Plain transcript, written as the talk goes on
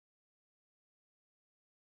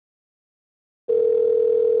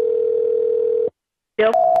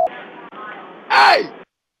Yep. Hey!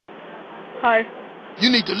 Hi. You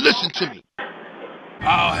need to listen to me.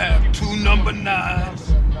 I'll have 2 number 9s,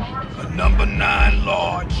 a number 9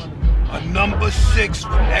 large, a number 6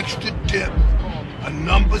 with extra dip, a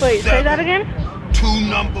number 7. Wait, say that again? 2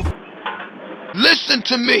 number... Listen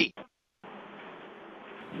to me.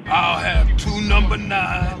 I'll have 2 number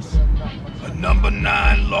 9s, a number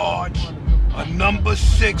 9 large, a number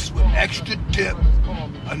 6 with extra dip,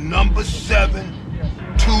 a number 7,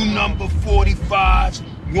 2 number 45s,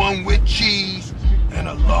 1 with cheese, and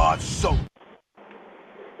a large soda.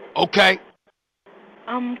 Okay?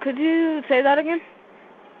 Could you say that again?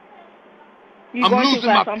 You're I'm going too losing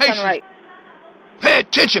fast. my I'm trying to patience. write. Pay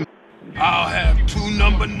attention. I'll have 2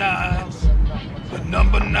 number 9s, a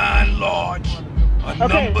number 9 large, a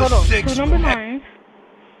Okay, number hold on. 6. 2 number 9s.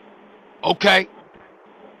 Okay?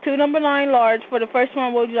 2 number 9 large. For the first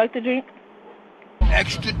one, what would you like to drink?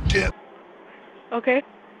 Extra dip. Okay.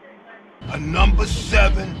 A number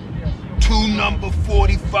 7, 2 number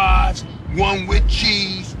 45s, 1 with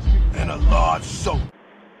cheese, and a large soda.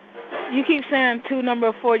 You keep saying 2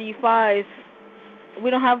 number 45s. We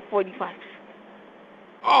don't have 45s.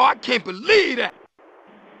 Oh, I can't believe that.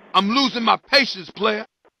 I'm losing my patience, player.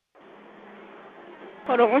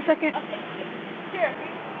 Hold on 1 second. Here.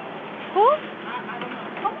 Who?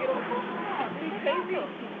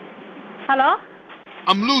 Hello?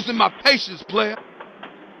 I'm losing my patience, player.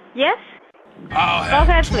 Yes? I'll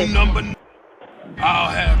Go ahead, have please. 2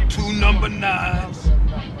 number 9s,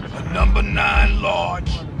 a number 9 large,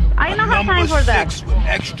 I a don't have number time for that. 6 with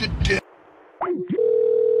extra dip.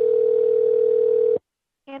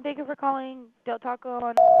 And thank you for calling Del Taco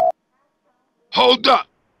on... Hold up.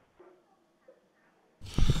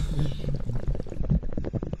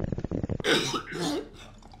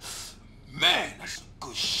 Man, that's some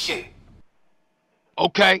good shit.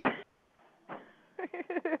 Okay.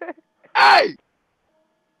 Hey!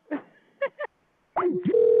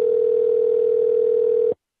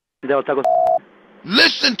 Del Taco.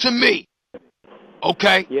 Listen to me.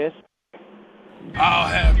 Okay? Yes. I'll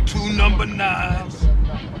have 2 number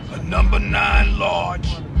 9s, a number 9 large,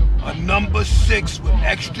 a number 6 with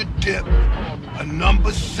extra dip, a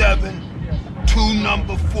number 7, 2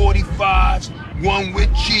 number 45s, 1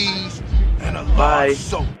 with cheese, and a large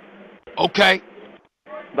soda. Okay?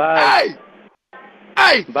 Bye. Hey!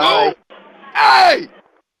 Hey! Bye. Fool! Hey!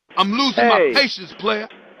 I'm losing my Hey. patience, player.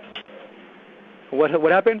 What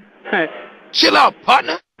happened? Chill out,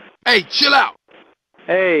 partner. Hey, chill out.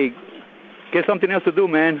 Hey, get something else to do,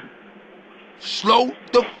 man. Slow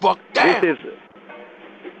the fuck down. This is...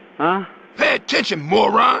 Huh? Pay attention,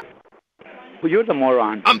 moron. Well, you're the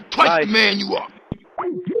moron. I'm twice Bye. the man you are.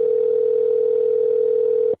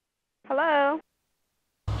 Hello?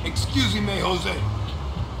 Excuse me, Jose.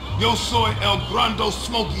 Yo soy el grande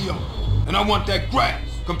smokio, and I want that grass.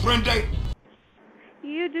 Comprende?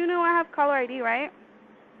 You do know I have caller ID, right?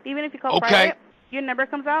 Even if you call Okay. private, your number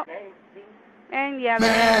comes out. And yeah,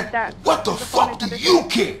 Man, that what the the phone fuck is do under- you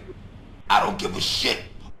care? I don't give a shit.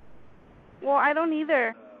 Well, I don't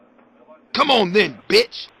either. Come on then,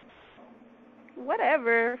 bitch.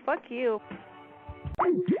 Whatever. Fuck you.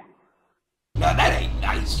 Now that ain't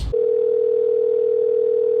nice.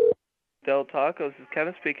 Del Tacos, this is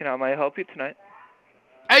Kevin speaking. How may I help you tonight?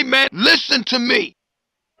 Hey man, listen to me.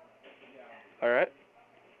 Alright.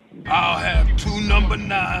 I'll have 2 number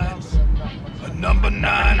 9s, a number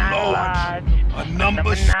 9 large, a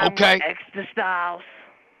number... Okay. Extra styles.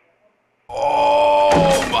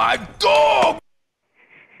 Oh, my dog!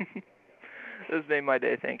 This made my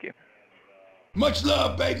day, thank you. Much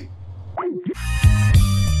love, baby.